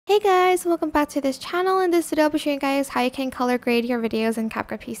Hey guys, welcome back to this channel. In this video I'll be showing you guys how you can color grade your videos in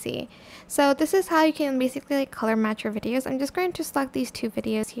CapCut PC. So this is how you can basically color match your videos. I'm just going to select these two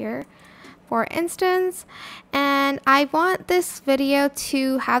videos here for instance, and I want this video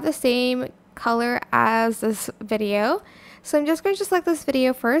to have the same color as this video. So I'm just going to select this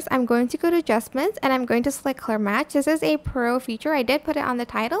video first. I'm going to go to adjustments and I'm going to select color match. This is a pro feature. I did put it on the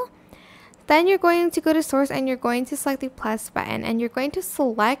title. Then you're going to go to source and you're going to select the plus button and you're going to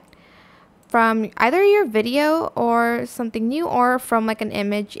select from either your video or something new or from like an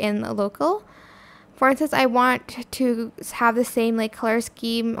image in local. For instance, I want to have the same like color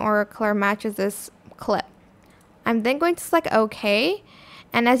scheme or color match as this clip. I'm then going to select OK,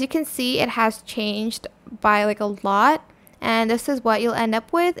 and as you can see it has changed by like a lot, and this is what you'll end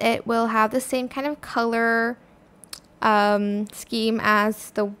up with. It will have the same kind of color scheme as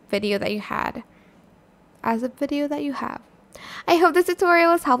the video that you had. I hope this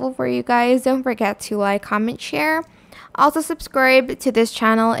tutorial is helpful for you guys. Don't forget to like, comment, share. Also subscribe to this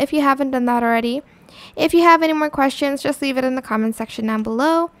channel if you haven't done that already. If you have any more questions, just leave it in the comment section down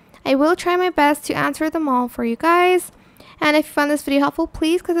below. I will try my best to answer them all for you guys. And if you found this video helpful,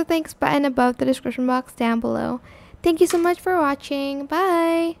 please click the thanks button above the description box down below. Thank you so much for watching.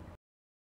 Bye!